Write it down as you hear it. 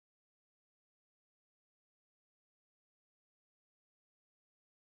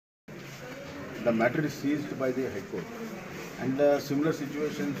the matter is seized by the High Court. And similar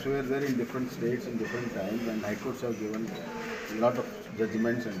situations were there in different states in different times, and High Courts have given a lot of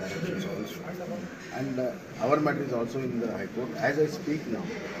judgments and directions also. And our matter is also in the High Court. As I speak now,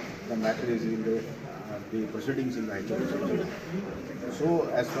 the matter is in the proceedings in the High Court. So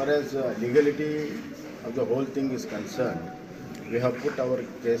as far as legality of the whole thing is concerned, we have put our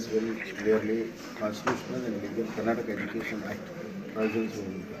case very clearly, constitutional and legal, Karnataka Education Act provisions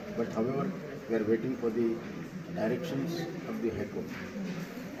only. But however, we are waiting for the directions of the High Court.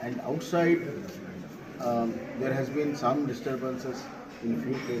 And outside, there has been some disturbances in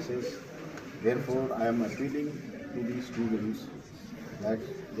few cases. Therefore, I am appealing to the students that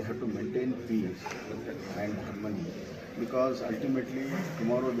they have to maintain peace and harmony, because ultimately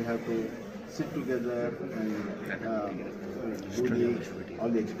tomorrow they have to sit together and do all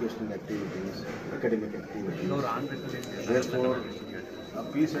the educational activities, academic activities. Therefore,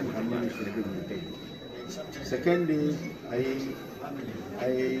 peace and harmony should be maintained. Second is,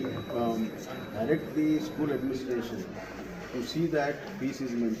 I direct the school administration to see that peace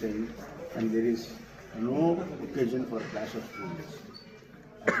is maintained and there is no occasion for clash of schools.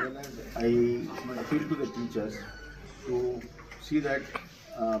 As well as I appeal to the teachers to see that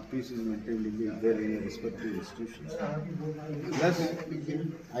peace is maintained in the respective institutions. Plus,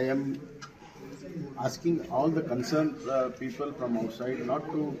 I am asking all the concerned people from outside not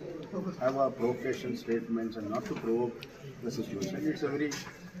to have a provocation statements and not to provoke the situation. It's a very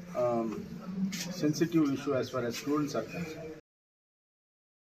sensitive issue as far as students are concerned.